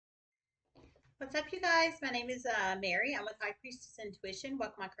What's up, you guys? My name is Mary. I'm with High Priestess Intuition.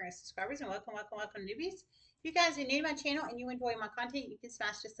 Welcome, my current subscribers, and welcome, newbies. If you guys are new to my channel and you enjoy my content, you can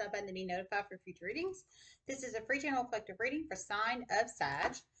smash the sub button to be notified for future readings. This is a free general collective reading for sign of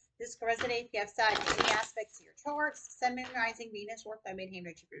Sag. This can resonate if you have Sag in any aspects of your charts: Sun, Moon, Rising, Venus, North Node,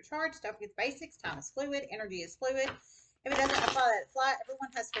 Midheaven, Jupiter charts. Don't forget the basics. Time is fluid. Energy is fluid. If it doesn't apply, that it's flat.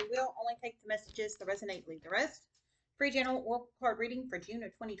 Everyone has free will. Only take the messages that resonate. Leave the rest. Free general oracle card reading for June of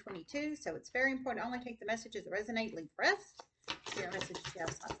 2022. So it's very important. Only take the messages that resonate. Leave the rest. Your messages,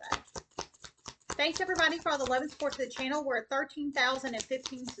 yes, on that. Thanks everybody for all the love and support to the channel. We're at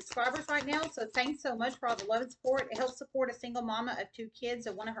 13,015 subscribers right now. So thanks so much for all the love and support. It helps support a single mama of 2 kids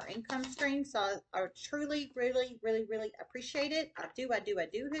and one of her income streams. So I truly, really appreciate it. I do.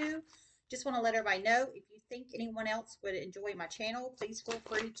 Who. Just want to let everybody know, if you think anyone else would enjoy my channel, please feel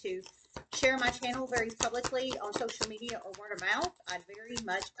free to share my channel very publicly on social media or word of mouth. I'd very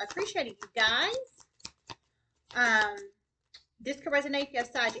much appreciate it, you guys. This could resonate if you have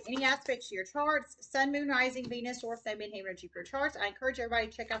Sag in any aspects of your charts: Sun, Moon, Rising, Venus, North Node, Midheaven, or Jupiter charts. I encourage everybody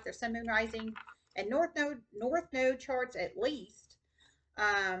to check out their Sun, Moon, Rising, and North Node charts at least.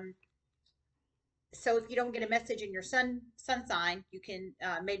 So if you don't get a message in your sun sign, you can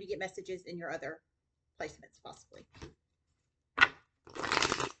maybe get messages in your other placements possibly.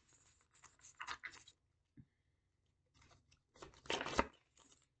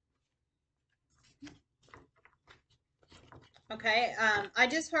 Okay, I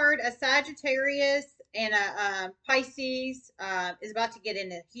just heard a Sagittarius and a Pisces is about to get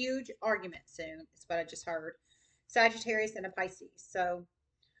in a huge argument soon. Is what I just heard. Sagittarius and a Pisces. So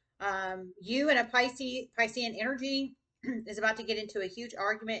you and a Piscean energy is about to get into a huge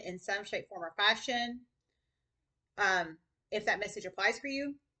argument in some shape, form, or fashion. If that message applies for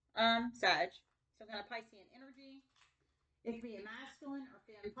you, Sag. Some kind of Piscean energy. It could be a masculine or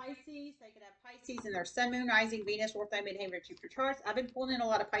femme Pisces. They could have Pisces in their Sun, Moon, Rising, Venus, North Node, Midheaven, or Jupiter charts. I've been pulling in a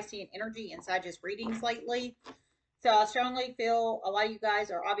lot of Piscean energy in Sag's readings lately. So I strongly feel a lot of you guys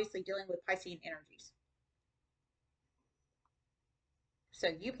are obviously dealing with Piscean energies. So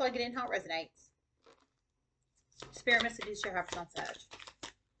you plug it in how it resonates. Spirit messages share have on Sag.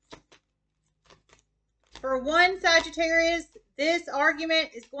 For one Sagittarius, this argument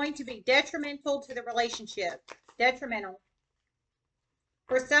is going to be detrimental to the relationship. Detrimental.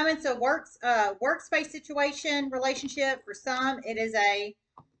 For some, it's a workspace situation, relationship. For some, it is a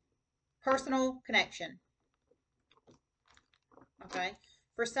personal connection. Okay.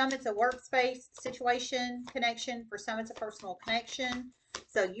 For some, it's a workspace situation, connection. For some, it's a personal connection.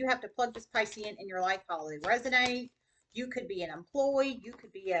 So you have to plug this Piscean in your life, how they resonate. You could be an employee. You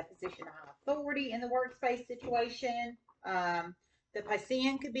could be a position of high authority in the workspace situation. The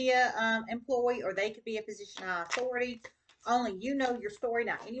Piscean could be an employee, or they could be a position of high authority. Only you know your story,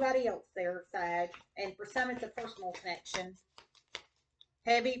 not anybody else there, Sag. And for some, it's a personal connection.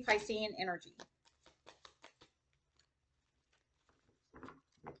 Heavy Piscean energy.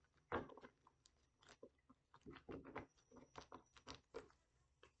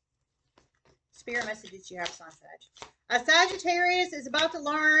 Spirit messages you have, Sun Sag. A Sagittarius is about to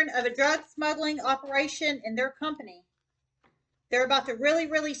learn of a drug smuggling operation in their company. They're about to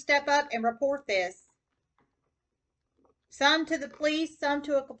really step up and report this. Some to the police, some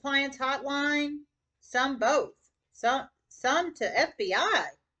to a compliance hotline, some both. Some to FBI.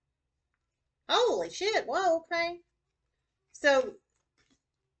 Holy shit. Whoa, okay. So,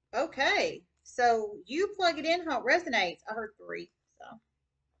 okay. So you plug it in how it resonates. I heard 3.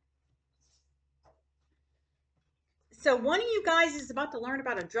 So one of you guys is about to learn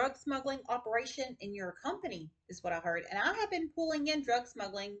about a drug smuggling operation in your company, is what I heard. And I have been pulling in drug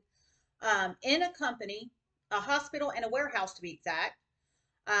smuggling in a company, a hospital, and a warehouse to be exact,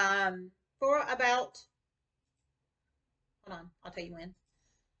 for about, hold on, I'll tell you when,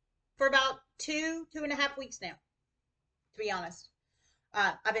 for about 2.5 weeks now, to be honest.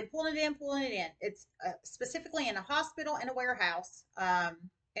 I've been pulling it in. It's specifically in a hospital and a warehouse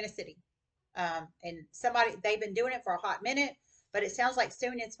in a city. And they've been doing it for a hot minute, but it sounds like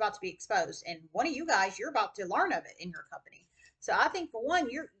soon it's about to be exposed. And one of you guys, you're about to learn of it in your company. So I think for one,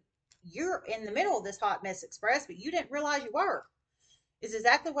 you're in the middle of this hot mess express, but you didn't realize you were. Is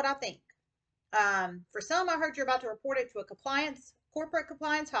exactly what I think. For some, I heard you're about to report it to a corporate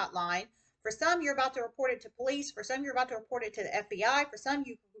compliance hotline. For some, you're about to report it to police. For some, you're about to report it to the FBI. For some,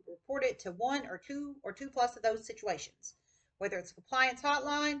 you report it to 1 or 2 or 2 plus of those situations. Whether it's a compliance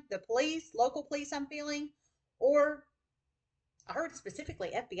hotline, the police, local police I'm feeling, or I heard specifically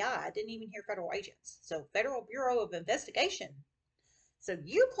FBI. I didn't even hear federal agents. So Federal Bureau of Investigation. So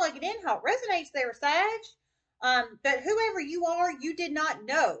you plug it in how it resonates there, Sag. But whoever you are, you did not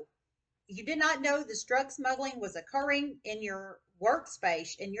know. you did not know this drug smuggling was occurring in your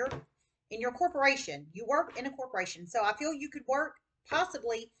workspace, in your corporation. You work in a corporation. So I feel you could work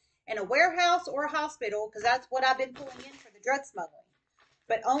possibly in a warehouse or a hospital, because that's what I've been pulling in for the drug smuggling.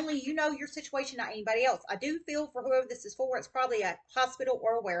 But only you know your situation, not anybody else. I do feel for whoever this is for, it's probably a hospital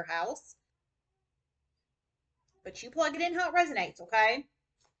or a warehouse. But you plug it in how it resonates, okay?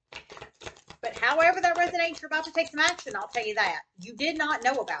 But however that resonates, you're about to take some action. I'll tell you that. You did not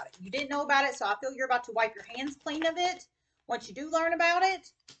know about it. You didn't know about it, so I feel you're about to wipe your hands clean of it. Once you do learn about it,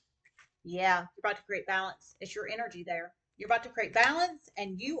 yeah, you're about to create balance. It's your energy there. You're about to create balance,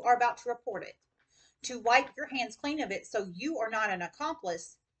 and you are about to report it. To wipe your hands clean of it, so you are not an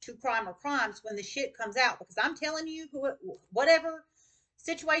accomplice to crime or crimes when the shit comes out. Because I'm telling you, whatever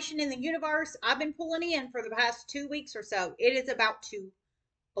situation in the universe I've been pulling in for the past 2 weeks or so, it is about to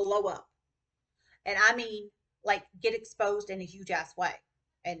blow up. And I mean, like, get exposed in a huge ass way.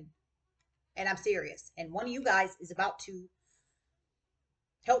 And I'm serious. And one of you guys is about to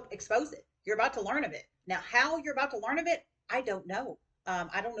help expose it. You're about to learn of it. Now, how you're about to learn of it, I don't know.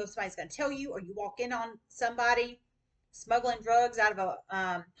 I don't know if somebody's going to tell you, or you walk in on somebody smuggling drugs out of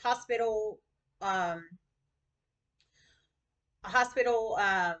um, a hospital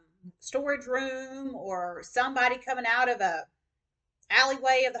storage room, or somebody coming out of a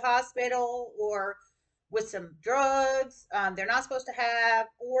alleyway of the hospital, or with some drugs they're not supposed to have,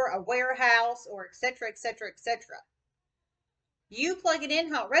 or a warehouse, or etc., etc., etc. You plug it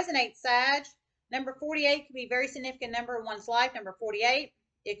in how it resonates, Sag. Number 48 could be a very significant number in one's life. Number 48,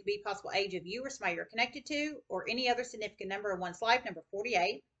 it could be possible age of you or somebody you're connected to, or any other significant number in one's life. Number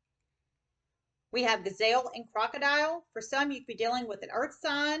 48. We have gazelle and crocodile. For some, you could be dealing with an earth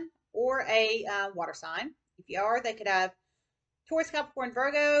sign or a water sign. If you are, they could have Taurus, Capricorn,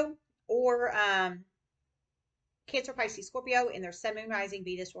 Virgo, or Cancer, Pisces, Scorpio in their sun, moon, rising,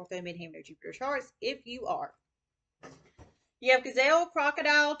 Venus, Ortho, Midheaven, or Jupiter charts. If you are. You have gazelle,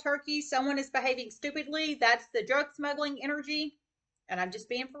 crocodile, turkey. Someone is behaving stupidly. That's the drug smuggling energy. And I'm just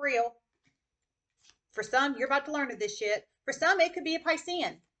being for real. For some, you're about to learn of this shit. For some, it could be a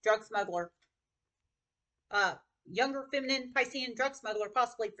Piscean drug smuggler. Younger, feminine, Piscean drug smuggler,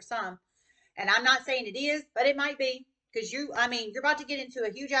 possibly for some. And I'm not saying it is, but it might be. Because you're about to get into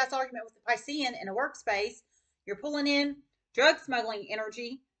a huge ass argument with the Piscean in a workspace. You're pulling in drug smuggling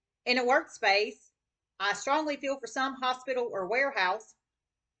energy in a workspace. I strongly feel for some hospital or warehouse.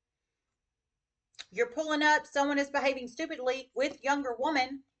 You're pulling up someone is behaving stupidly with younger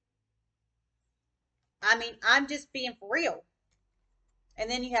woman. I mean, I'm just being for real. And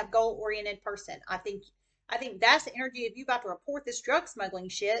then you have goal-oriented person. I think that's the energy of you about to report this drug smuggling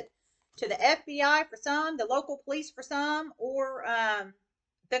shit to the FBI for some, the local police for some, or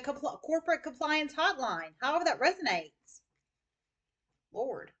the corporate compliance hotline. However that resonates.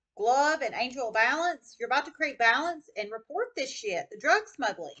 Lord. Glove and angel of balance. You're about to create balance and report this shit, the drug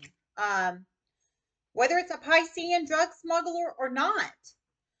smuggling. Whether it's a Piscean drug smuggler or not,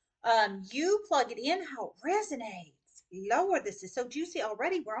 you plug it in how it resonates. Lord, this is so juicy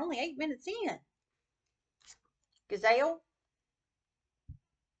already. We're only 8 minutes in. Gazelle.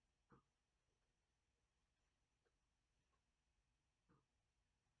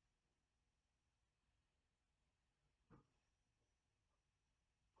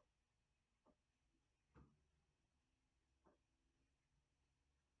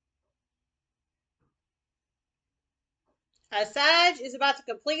 A Sag is about to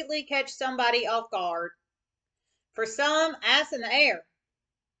completely catch somebody off guard. For some, ass in the air.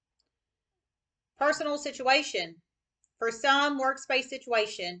 Personal situation. For some, workspace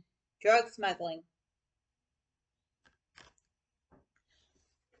situation. Drug smuggling.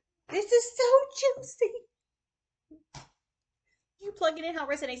 This is so juicy. You plug it in how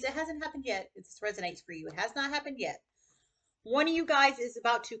it resonates. It hasn't happened yet. It resonates for you. It has not happened yet. One of you guys is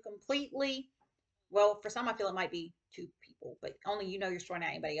about to completely, well, for some, I feel it might be two people, but only you know your story, not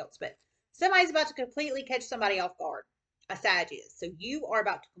anybody else. But somebody's about to completely catch somebody off guard. A Sag is. So you are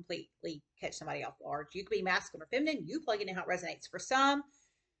about to completely catch somebody off guard. You could be masculine or feminine. You plug it in how it resonates. For some,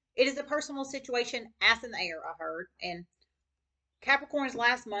 it is a personal situation. Ass in the air, I heard. And Capricorn's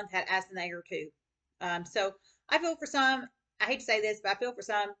last month had ass in the air too. So I feel for some, I hate to say this, but I feel for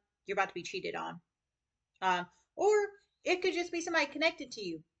some, you're about to be cheated on. Or it could just be somebody connected to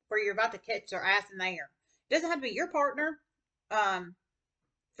you where you're about to catch their ass in the air. It doesn't have to be your partner.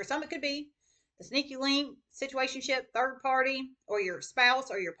 For some, it could be the sneaky link, situationship, third party, or your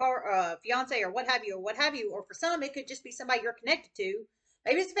spouse, or your fiance, or what have you, or what have you. Or for some, it could just be somebody you're connected to.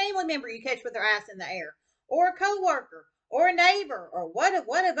 Maybe it's a family member you catch with their ass in the air, or a coworker, or a neighbor or what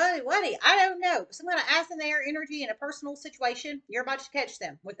I don't know. Some kind of ass in the air energy in a personal situation. You're about to catch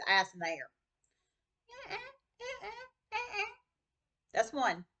them with the ass in the air. That's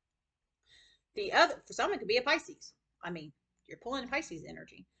one. The other, for some, it could be a Pisces. I mean, you're pulling Pisces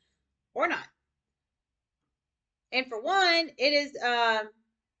energy or not. And for one, it is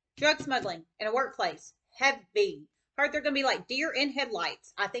drug smuggling in a workplace. Heavy. Heard they're going to be like deer in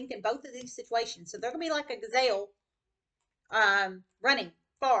headlights. I think in both of these situations. So they're going to be like a gazelle running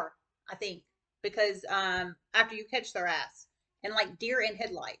far, I think, because after you catch their ass, and like deer in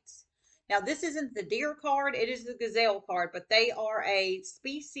headlights. Now, this isn't the deer card, it is the gazelle card, but they are a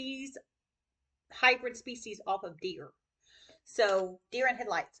species, hybrid species off of deer. So, deer in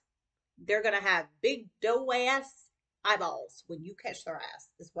headlights. They're going to have big doe ass eyeballs when you catch their ass,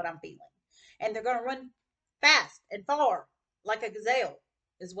 is what I'm feeling. And they're going to run fast and far like a gazelle,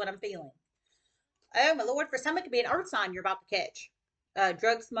 is what I'm feeling. Oh my lord, for some it could be an earth sign you're about to catch.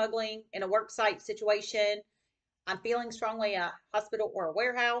 Drug smuggling in a work site situation. I'm feeling strongly a hospital or a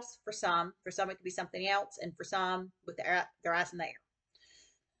warehouse for some. For some it could be something else, and for some with their ass in the air.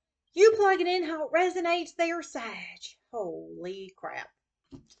 You plug it in how it resonates there, Sag. Holy crap.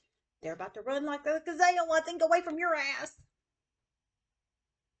 They're about to run like a gazelle, I think, away from your ass.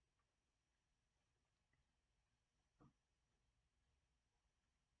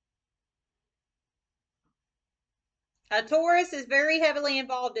 A Taurus is very heavily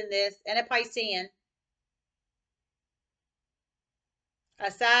involved in this, and a Piscean. A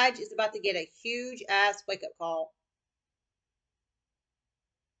Sag is about to get a huge ass wake up call.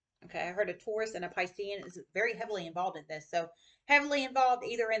 Okay, I heard a Taurus and a Piscean is very heavily involved in this. So heavily involved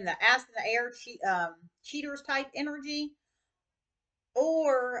either in the ass in the air cheaters type energy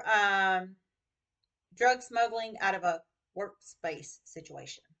or drug smuggling out of a workspace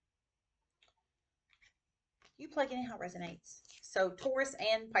situation. You plug it in how it resonates. So Taurus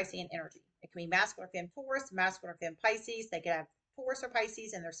and Piscean energy. It can be masculine or femme Taurus, masculine or femme Pisces. They can have Taurus or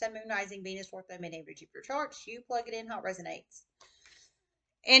Pisces in their sun, moon, rising, Venus, ortho, midheaven, Jupiter charts. You plug it in how it resonates.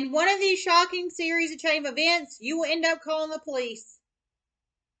 In one of these shocking series of chain of events, you will end up calling the police.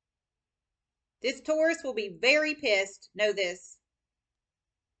 This Taurus will be very pissed. Know this.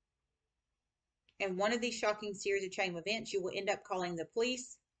 In one of these shocking series of chain of events, you will end up calling the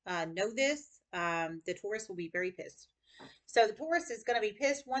police. Know this. The Taurus will be very pissed. So the Taurus is going to be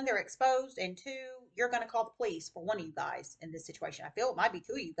pissed. One, they're exposed, and two, you're going to call the police for one of you guys in this situation. I feel it might be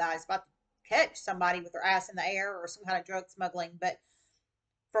two of you guys about to catch somebody with their ass in the air or some kind of drug smuggling. But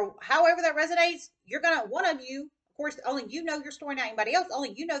for however that resonates, you're going to, one of you, of course, only you know your story, not anybody else.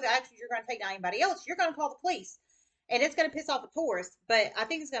 Only you know the actions you're going to take, not anybody else. You're going to call the police. And it's going to piss off a Taurus, but I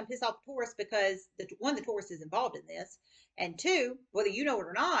think it's going to piss off a Taurus because the Taurus is involved in this, and two, whether you know it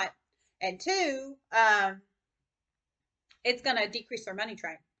or not, and two, it's going to decrease their money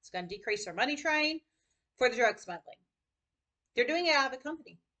train. It's going to decrease their money train for the drug smuggling. They're doing it out of a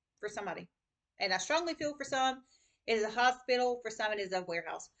company for somebody, and I strongly feel for some it is a hospital, for some it is a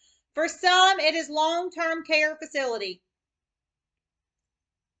warehouse, for some it is long-term care facility.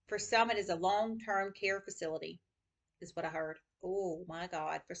 For some it is a long-term care facility. Is what I heard. Oh my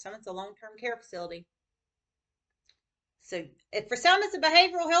God. For some, it's a long-term care facility. So for some, it's a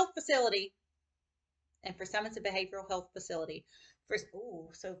behavioral health facility. And for some, it's a behavioral health facility.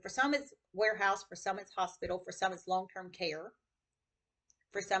 So for some, it's warehouse. For some, it's hospital. For some, it's long-term care.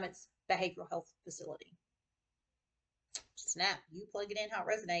 For some, it's behavioral health facility. Snap. You plug it in how it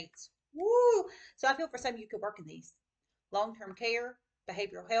resonates. Woo! So I feel for some, you could work in these. Long-term care,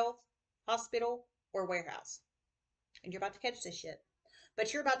 behavioral health, hospital, or warehouse. And you're about to catch this shit.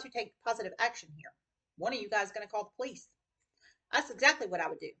 But you're about to take positive action here. One of you guys is going to call the police. That's exactly what I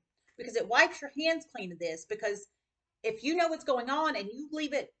would do. Because it wipes your hands clean of this. Because if you know what's going on and you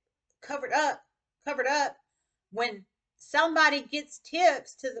leave it covered up, when somebody gets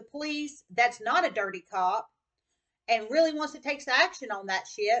tips to the police that's not a dirty cop and really wants to take action on that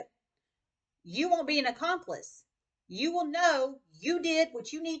shit, you won't be an accomplice. You will know you did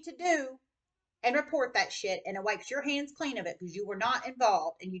what you need to do and report that shit, and it wipes your hands clean of it because you were not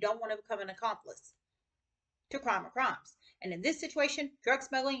involved and you don't want to become an accomplice to crime or crimes. And in this situation, drug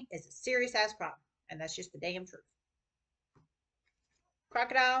smuggling is a serious ass crime, and that's just the damn truth.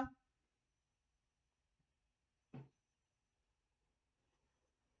 Crocodile.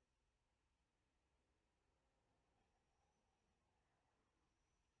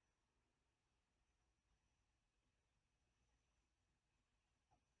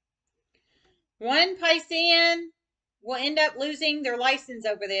 One Piscean will end up losing their license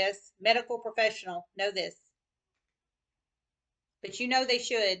over this. Medical professional. Know this. But you know they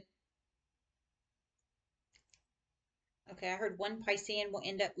should. Okay, I heard one Piscean will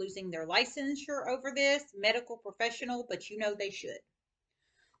end up losing their licensure over this, medical professional, but you know they should.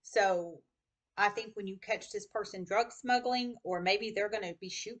 So I think when you catch this person drug smuggling, or maybe they're going to be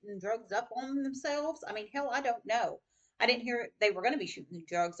shooting drugs up on themselves. I mean, hell, I don't know. I didn't hear they were going to be shooting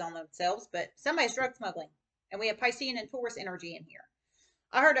drugs on themselves, but somebody's drug smuggling. And we have Piscean and Taurus energy in here.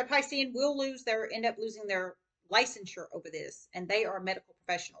 I heard a Piscean will end up losing their licensure over this, and they are medical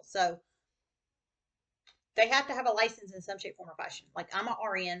professionals. So they have to have a license in some shape, form, or fashion. Like I'm an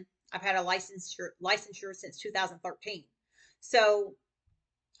RN. I've had a licensure since 2013. So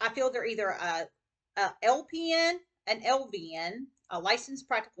I feel they're either a LPN, an LVN, a licensed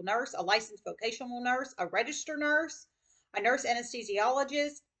practical nurse, a licensed vocational nurse, a registered nurse, a nurse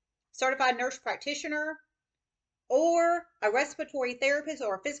anesthesiologist, certified nurse practitioner, or a respiratory therapist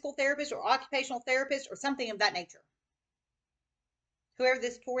or a physical therapist or occupational therapist or something of that nature. Whoever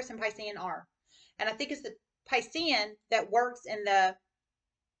this Taurus and Piscean are. And I think it's the Piscean that works in the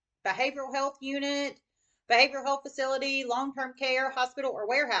behavioral health unit, behavioral health facility, long-term care, hospital, or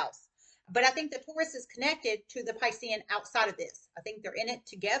warehouse. But I think the Taurus is connected to the Piscean outside of this. I think they're in it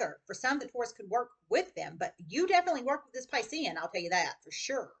together. For some, the Taurus could work with them, but you definitely work with this Piscean. I'll tell you that for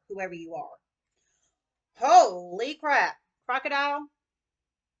sure, whoever you are. Holy crap. Crocodile.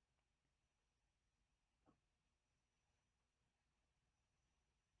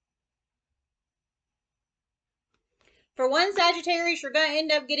 For one Sagittarius, you're going to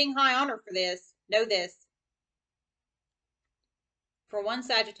end up getting high honor for this. Know this. For one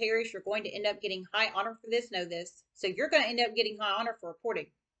Sagittarius, you're going to end up getting high honor for this. Know this. So you're going to end up getting high honor for reporting,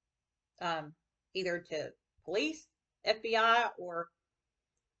 either to police, FBI, or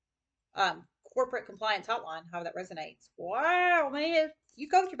corporate compliance hotline, however that resonates. Wow, man. You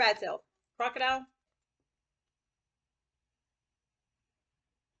go with your bad self. Crocodile.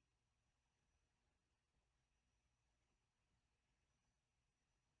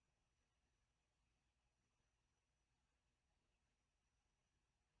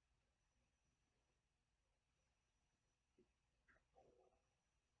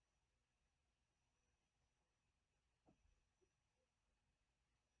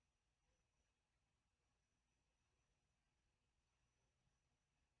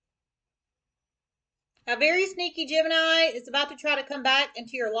 A very sneaky Gemini is about to try to come back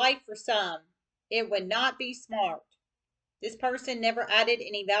into your life for some. It would not be smart. This person never added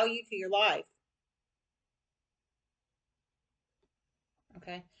any value to your life.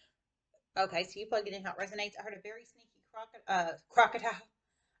 Okay. Okay, so you plug it in how it resonates. I heard a very sneaky crocodile.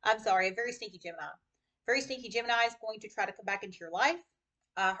 I'm sorry, a very sneaky Gemini. Very sneaky Gemini is going to try to come back into your life.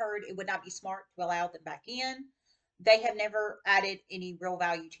 I heard it would not be smart to allow them back in. They have never added any real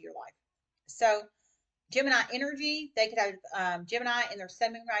value to your life. So Gemini energy, they could have Gemini in their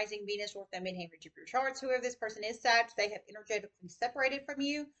sun, moon, rising, Venus, North, and midheaven of your charts. Whoever this person is, Sag, they have energetically separated from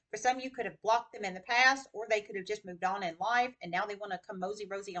you. For some, you could have blocked them in the past, or they could have just moved on in life, and now they want to come mosey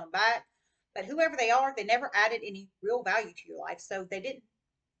rosy on back. But whoever they are, they never added any real value to your life, so they didn't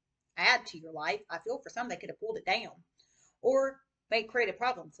add to your life. I feel for some, they could have pulled it down, or may created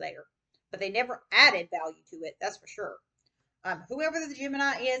problems there, but they never added value to it. That's for sure. Whoever the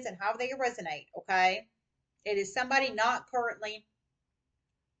Gemini is and how they resonate, okay? It is somebody not currently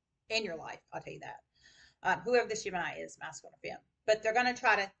in your life. I'll tell you that. Whoever this Gemini is, masculine or femme. But they're going to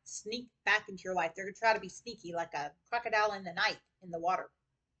try to sneak back into your life. They're going to try to be sneaky like a crocodile in the night in the water.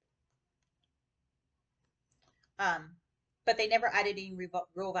 But they never added any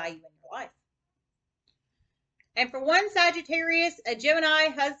real value in your life. And for one Sagittarius, a Gemini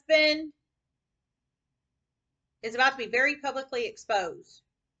husband is about to be very publicly exposed.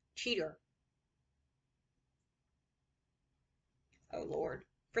 Cheater. Oh, Lord.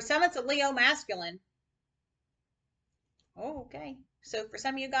 For some, it's a Leo masculine. Oh, okay. So for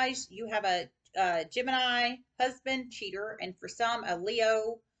some of you guys, you have a Gemini husband cheater, and for some, a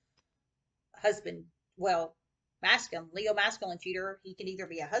Leo husband, well, masculine, Leo masculine cheater. He can either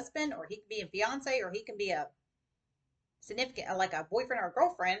be a husband, or he can be a fiance, or he can be a significant, like a boyfriend or a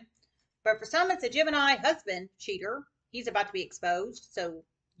girlfriend. But for some, it's a Gemini husband cheater. He's about to be exposed. So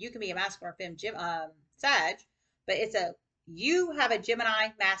you can be a masculine or femme Sag, but you have a Gemini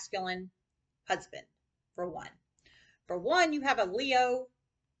masculine husband for one. For one, you have a Leo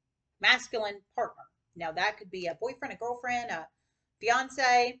masculine partner. Now, that could be a boyfriend, a girlfriend, a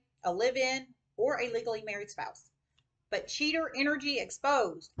fiance, a live in, or a legally married spouse. But cheater energy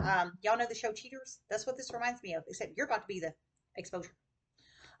exposed. Y'all know the show Cheaters? That's what this reminds me of, except you're about to be the exposure.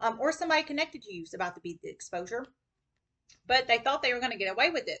 Or somebody connected to you is about to be the exposure. But they thought they were going to get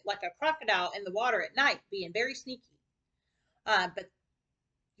away with it, like a crocodile in the water at night, being very sneaky. But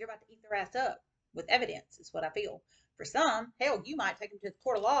you're about to eat their ass up with evidence, is what I feel. For some, hell, you might take them to the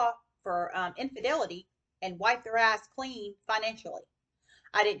court of law for infidelity and wipe their ass clean financially.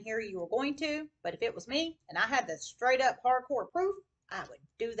 I didn't hear you were going to, but if it was me and I had the straight up hardcore proof, I would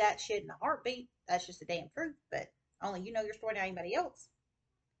do that shit in a heartbeat. That's just the damn truth. But only you know your story, not anybody else.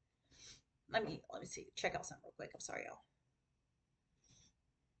 Let me see. Check out something real quick. I'm sorry, y'all.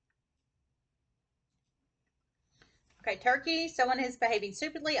 Okay, Turkey. Someone is behaving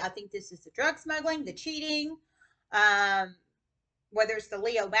stupidly. I think this is the drug smuggling, the cheating, um, whether it's the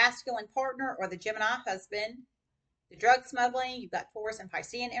Leo masculine partner or the Gemini husband. The drug smuggling. You've got Taurus and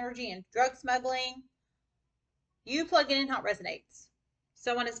Piscean energy and drug smuggling. You plug it in how it resonates.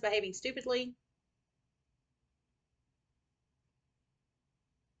 Someone is behaving stupidly.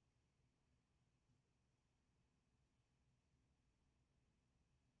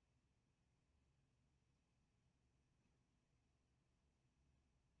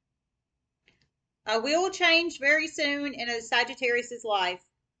 A wheel will change very soon in a Sagittarius's life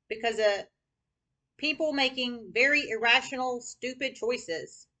because of people making very irrational, stupid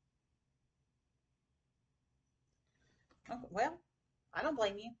choices. Okay, well, I don't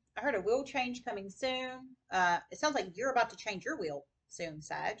blame you. I heard a wheel change coming soon. It sounds like you're about to change your wheel soon,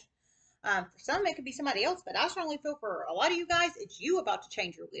 Sag. For some, it could be somebody else, but I strongly feel for a lot of you guys, it's you about to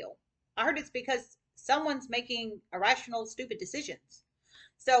change your wheel. I heard it's because someone's making irrational, stupid decisions.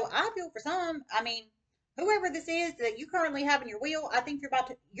 So I feel for some, I mean, whoever this is that you currently have in your wheel, I think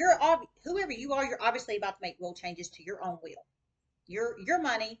whoever you are, you're obviously about to make wheel changes to your own wheel. Your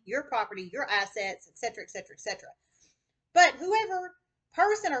money, your property, your assets, etc., etc., etc. But whoever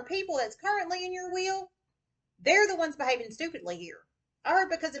person or people that's currently in your wheel, they're the ones behaving stupidly here. Or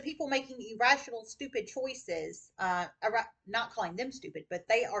because of people making irrational, stupid choices, not calling them stupid, but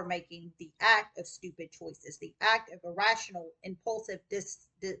they are making the act of stupid choices, the act of irrational, impulsive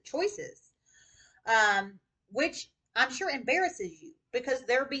choices, which I'm sure embarrasses you because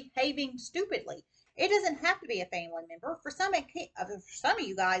they're behaving stupidly. It doesn't have to be a family member. For some, for some of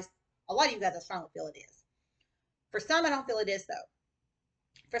you guys, a lot of you guys, I strongly feel it is. For some, I don't feel it is though.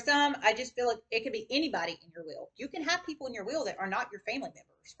 For some, I just feel like it could be anybody in your will. You can have people in your will that are not your family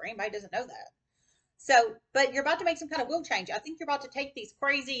members. For anybody doesn't know that. So, but you're about to make some kind of will change. I think you're about to take these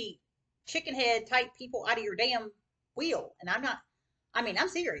crazy chicken head type people out of your damn wheel. And I'm not, I mean, I'm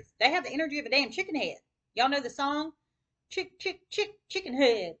serious. They have the energy of a damn chicken head. Y'all know the song? Chicken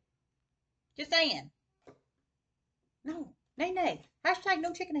head. Just saying. No, nay. Hashtag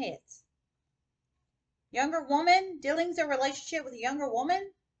no chicken heads. Younger woman, dealings or relationship with a younger woman.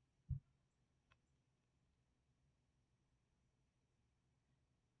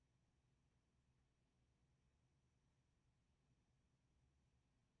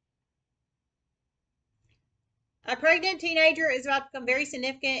 A pregnant teenager is about to become very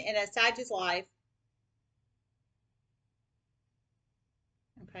significant in a Sagittarius life.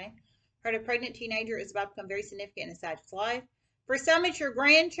 Okay. Heard a pregnant teenager is about to become very significant in a Sagittarius life. For some, it's your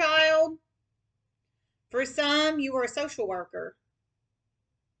grandchild. For some, you are a social worker.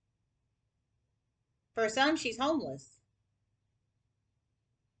 For some, she's homeless.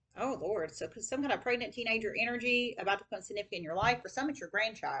 Oh, Lord. So, some kind of pregnant teenager energy about to become significant in your life. For some, it's your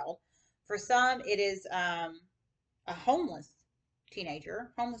grandchild. For some, it is a homeless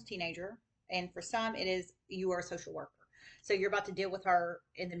teenager. And for some, it is you are a social worker. So you're about to deal with her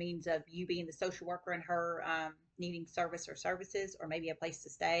in the means of you being the social worker and her needing service or services, or maybe a place to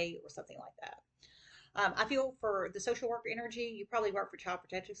stay or something like that. I feel for the social worker energy, you probably work for Child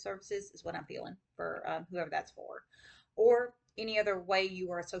Protective Services, is what I'm feeling for whoever that's for, or any other way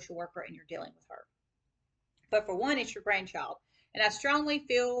you are a social worker and you're dealing with her. But for one, it's your grandchild. And I strongly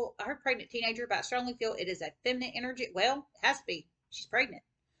feel, I heard pregnant teenager, but I strongly feel it is a feminine energy. Well, it has to be. She's pregnant.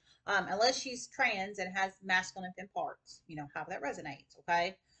 Unless she's trans and has masculine and feminine parts, however that resonates,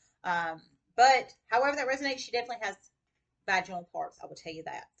 okay? But however that resonates, she definitely has vaginal parts. I will tell you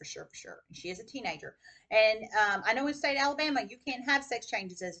that for sure, for sure. And she is a teenager. And I know in the state of Alabama, you can't have sex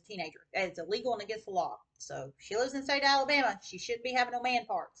changes as a teenager. It's illegal and against the law. So she lives in the state of Alabama. She shouldn't be having no man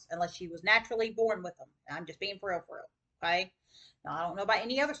parts unless she was naturally born with them. I'm just being for real, okay? Now, I don't know about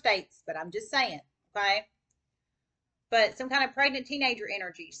any other states, but I'm just saying, okay? But some kind of pregnant teenager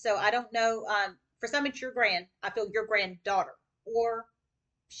energy. So I don't know. For some, it's I feel your granddaughter, or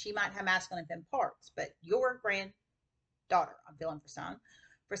she might have masculine and feminine parts, but your granddaughter, I'm feeling for some.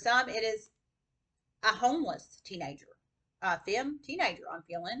 For some, it is a homeless teenager, a femme teenager, I'm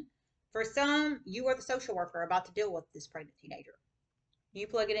feeling. For some, you are the social worker about to deal with this pregnant teenager. You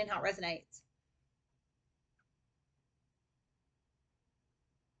plug it in how it resonates.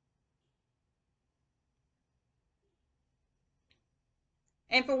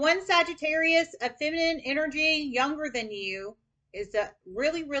 And for one Sagittarius, a feminine energy younger than you is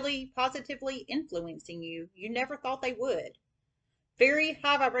really, really positively influencing you. You never thought they would. Very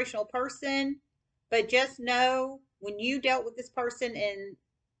high vibrational person, but just know when you dealt with this person in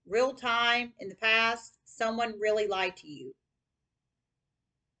real time in the past, someone really lied to you.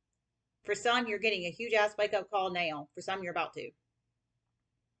 For some, you're getting a huge ass wake up call now. For some, you're about to.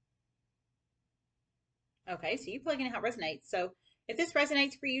 Okay, so you plug in how it resonates. So if this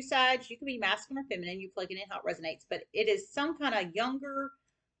resonates for you, Sag, you can be masculine or feminine. You plug it in how it resonates, but it is some kind of younger,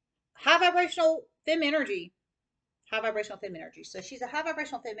 high vibrational fem energy. High vibrational fem energy. So she's a high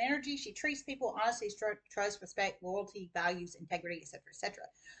vibrational fem energy. She treats people honesty, trust, respect, loyalty, values, integrity, etc., etc.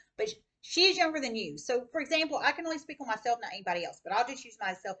 But she is younger than you. So, for example, I can only speak on myself, not anybody else, but I'll just use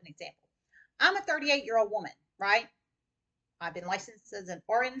myself as an example. I'm a 38-year-old woman, right? I've been licensed as an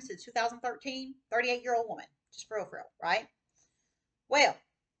RN since 2013. 38-year-old woman, just for real, right? Well,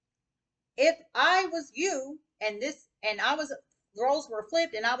 if I was you and I was roles were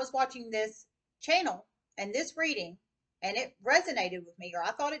flipped and I was watching this channel and this reading and it resonated with me or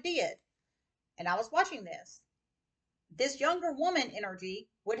I thought it did and I was watching this younger woman energy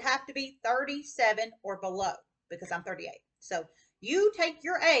would have to be 37 or below because I'm 38. So you take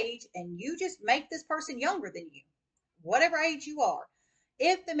your age and you just make this person younger than you, whatever age you are,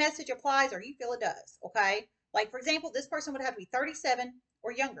 if the message applies or you feel it does. Okay. Like, for example, this person would have to be 37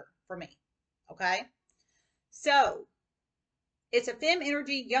 or younger for me. Okay. So it's a fem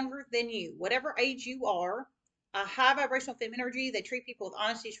energy younger than you, whatever age you are, a high vibrational fem energy. They treat people with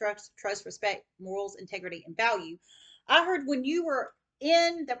honesty, trust, respect, morals, integrity, and value. I heard when you were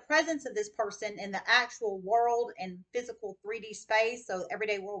in the presence of this person in the actual world and physical 3D space, so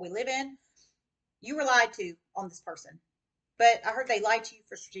everyday world we live in, you were lied to on this person. But I heard they lied to you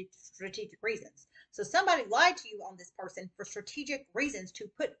for strategic reasons. So somebody lied to you on this person for strategic reasons to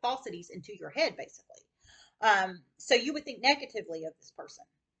put falsities into your head, basically. So you would think negatively of this person.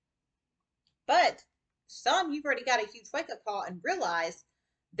 But some you've already got a huge wake up call and realize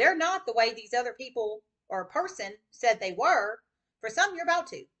they're not the way these other people or person said they were. For some, you're about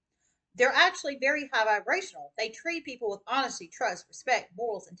to. They're actually very high vibrational. They treat people with honesty, trust, respect,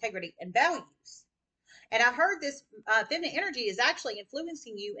 morals, integrity, and values. And I heard this feminine energy is actually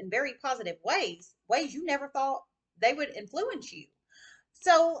influencing you in very positive ways, ways you never thought they would influence you.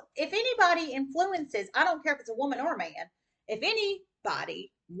 So if anybody influences, I don't care if it's a woman or a man, if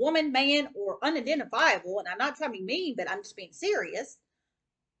anybody, woman, man, or unidentifiable, and I'm not trying to be mean, but I'm just being serious,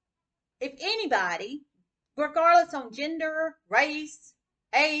 if anybody, regardless on gender, race,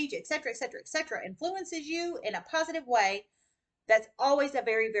 age, etc., etc., etc., influences you in a positive way, that's always a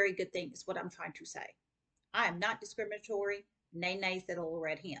very, very good thing, is what I'm trying to say. I am not discriminatory. Nay, nay's that little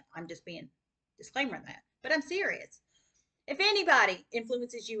red hen. I'm just being disclaimer on that. But I'm serious. If anybody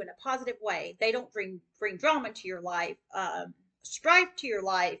influences you in a positive way, they don't bring drama to your life, strife to your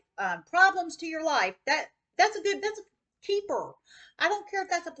life, problems to your life. That's a keeper. I don't care if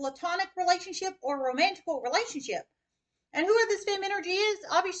that's a platonic relationship or a romantical relationship. And whoever this femme energy is,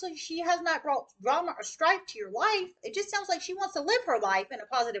 obviously she has not brought drama or strife to your life. It just sounds like she wants to live her life in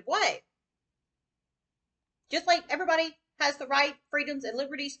a positive way. Just like everybody has the right, freedoms, and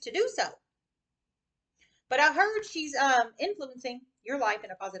liberties to do so. But I heard she's influencing your life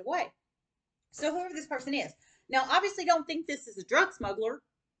in a positive way. So whoever this person is. Now, obviously don't think this is a drug smuggler.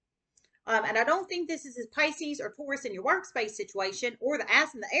 And I don't think this is a Pisces or Taurus in your workspace situation or the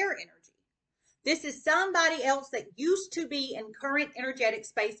ass in the air energy. This is somebody else that used to be in current energetic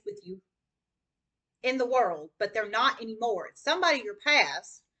space with you in the world, but they're not anymore. It's somebody your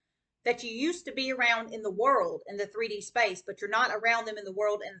past that you used to be around in the world in the 3D space, but you're not around them in the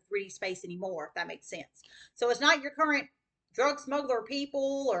world in the 3D space anymore, if that makes sense. So it's not your current drug smuggler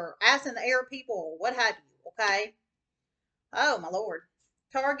people or ass in the air people or what have you, okay? Oh, my Lord.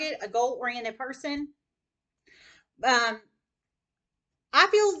 Target, a goal-oriented person. I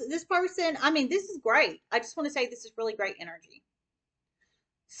feel this person, I mean, this is great. I just want to say this is really great energy.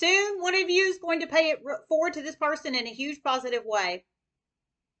 Soon, one of you is going to pay it forward to this person in a huge positive way.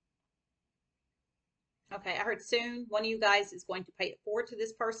 Okay, I heard soon one of you guys is going to pay it forward to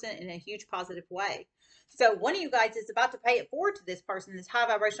this person in a huge positive way. So one of you guys is about to pay it forward to this person, this high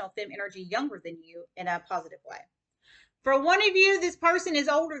vibrational femme energy younger than you in a positive way. For one of you, this person is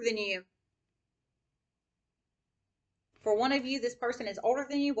older than you. For one of you, this person is older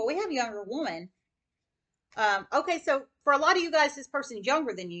than you. Well, we have a younger woman. Okay, so for a lot of you guys, this person's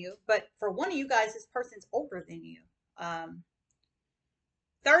younger than you. But for one of you guys, this person's older than you.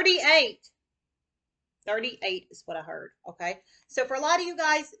 38. 38 is what I heard. Okay. So for a lot of you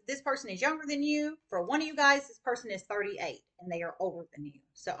guys, this person is younger than you. For one of you guys, this person is 38 and they are older than you.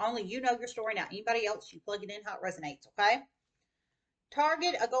 So only you know your story now. Anybody else, you plug it in how it resonates. Okay.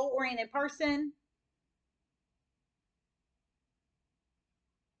 Target a goal oriented person.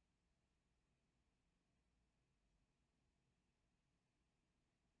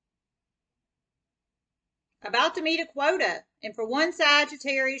 About to meet a quota. And for one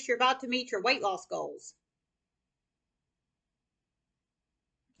Sagittarius, you're about to meet your weight loss goals.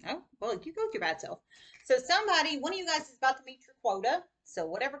 Oh, well, you go with your bad self. So somebody, one of you guys is about to meet your quota. So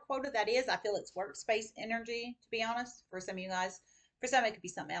whatever quota that is, I feel it's workspace energy, to be honest, for some of you guys. For some, it could be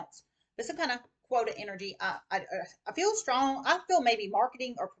something else. But some kind of quota energy. I feel strong. I feel maybe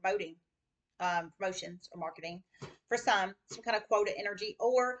marketing or promoting, promotions or marketing. For some kind of quota energy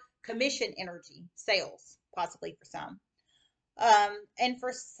or commission energy, sales, possibly for some. And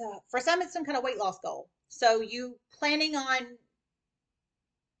for some, it's some kind of weight loss goal. So you planning on,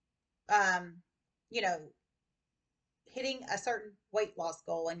 um, you know, hitting a certain weight loss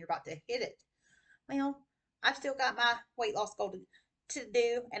goal and you're about to hit it. Well, I've still got my weight loss goal to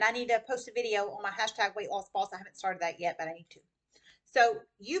do, and I need to post a video on my hashtag weight loss boss. I haven't started that yet, but I need to. So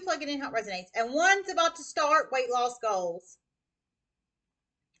you plug it in how it resonates. And one's about to start weight loss goals,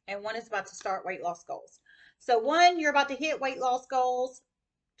 and one is about to start weight loss goals. So one, you're about to hit weight loss goals,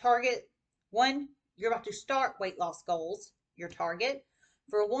 target. One, you're about to start weight loss goals, your target.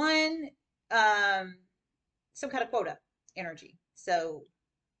 For one, some kind of quota energy. So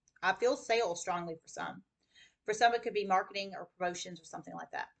I feel sales strongly for some. For some, it could be marketing or promotions or something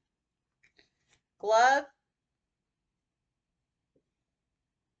like that. Glove.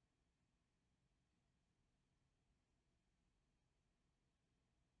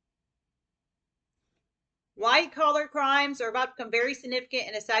 White collar crimes are about to become very significant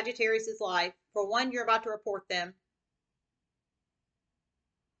in a Sagittarius' life. For one, you're about to report them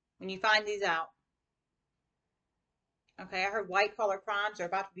when you find these out. Okay, I heard white collar crimes are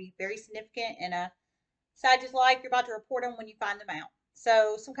about to be very significant in a Sagittarius' life. You're about to report them when you find them out.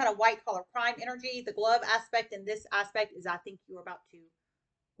 So some kind of white collar crime energy. The glove aspect in this aspect is I think you're about to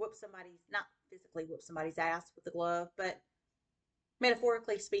whoop somebody's, not physically whoop somebody's ass with the glove, but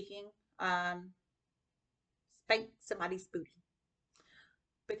metaphorically speaking, spank somebody's booty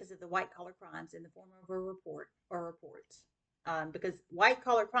because of the white collar crimes in the form of a report or reports. Because white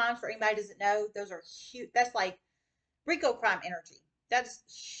collar crimes, for anybody who doesn't know, those are huge. That's like RICO crime energy. That's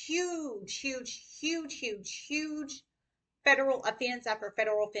huge, huge, huge, huge, huge federal offense after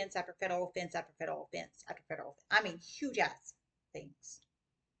federal offense after federal offense after federal offense after federal offense. I mean, huge ass things.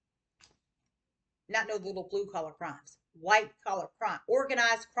 Not no little blue collar crimes. White collar crime,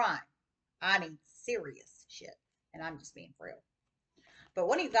 organized crime. I mean, serious shit. And I'm just being for real. But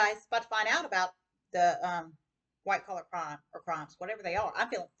one of you guys is about to find out about the white collar crime or crimes, whatever they are. I'm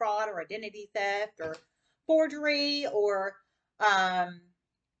feeling fraud or identity theft or forgery um,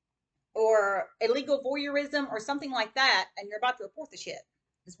 or illegal voyeurism or something like that, and you're about to report the shit.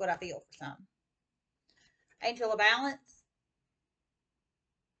 Is what I feel for some. Angel of Balance.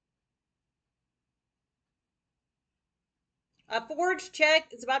 A forged check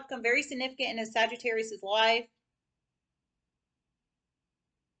is about to become very significant in a Sagittarius' life.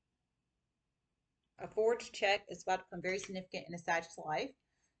 A forged check is about to become very significant in a Sagittarius' life.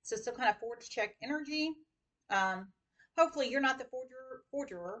 So some kind of forged check energy. Hopefully you're not the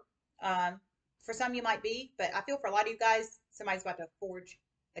forgerer. For some you might be, but I feel for a lot of you guys, somebody's about to forge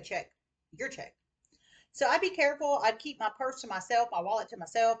a check, your check. So I'd be careful. I'd keep my purse to myself, my wallet to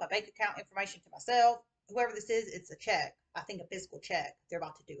myself, my bank account information to myself. Whoever this is, it's a check. I think a physical check. They're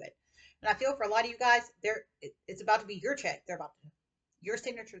about to do it. And I feel for a lot of you guys, it's about to be your check. They're about to, your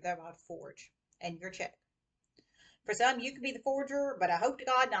signature, they're about to forge and your check. For some, you could be the forger, but I hope to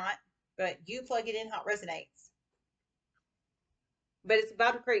God not. But you plug it in how it resonates. But it's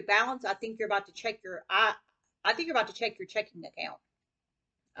about to create balance. I think you're about to check your I think you're about to check your checking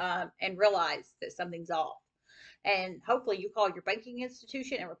account and realize that something's off. And hopefully you call your banking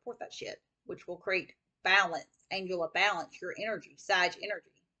institution and report that shit, which will create balance, angel of balance, your energy, Sag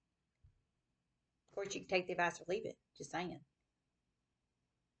energy. Of course, you can take the advice or leave it. Just saying.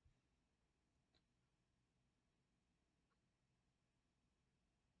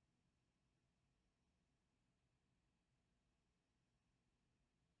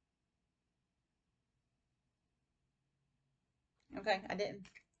 Okay, I didn't.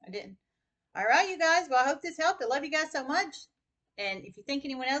 I didn't. All right, you guys. Well, I hope this helped. I love you guys so much. And if you think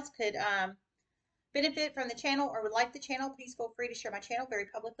anyone else could benefit from the channel or would like the channel, please feel free to share my channel very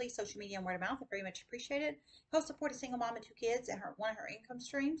publicly, social media and word of mouth. I very much appreciate it. Help support a single mom and two kids and one of her income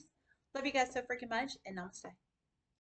streams. Love you guys so freaking much, and namaste.